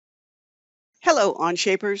Hello,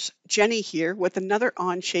 Onshapers. Jenny here with another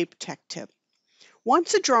Onshape tech tip.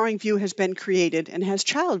 Once a drawing view has been created and has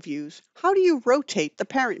child views, how do you rotate the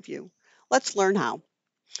parent view? Let's learn how.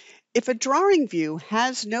 If a drawing view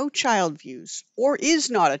has no child views or is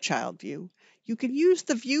not a child view, you can use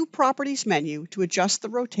the View Properties menu to adjust the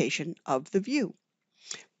rotation of the view.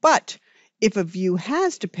 But if a view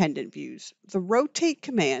has dependent views, the Rotate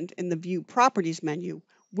command in the View Properties menu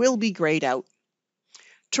will be grayed out.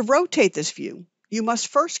 To rotate this view, you must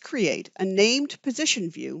first create a named position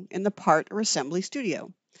view in the Part or Assembly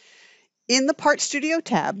Studio. In the Part Studio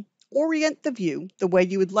tab, orient the view the way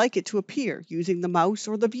you would like it to appear using the mouse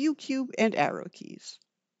or the view cube and arrow keys.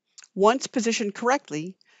 Once positioned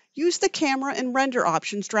correctly, use the Camera and Render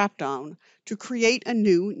options dropdown to create a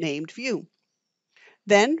new named view.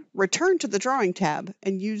 Then return to the Drawing tab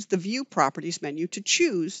and use the View Properties menu to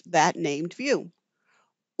choose that named view.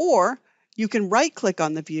 Or you can right-click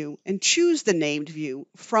on the view and choose the named view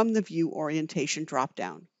from the View Orientation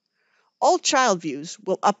dropdown. All child views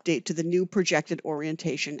will update to the new projected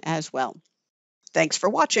orientation as well. Thanks for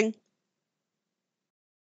watching.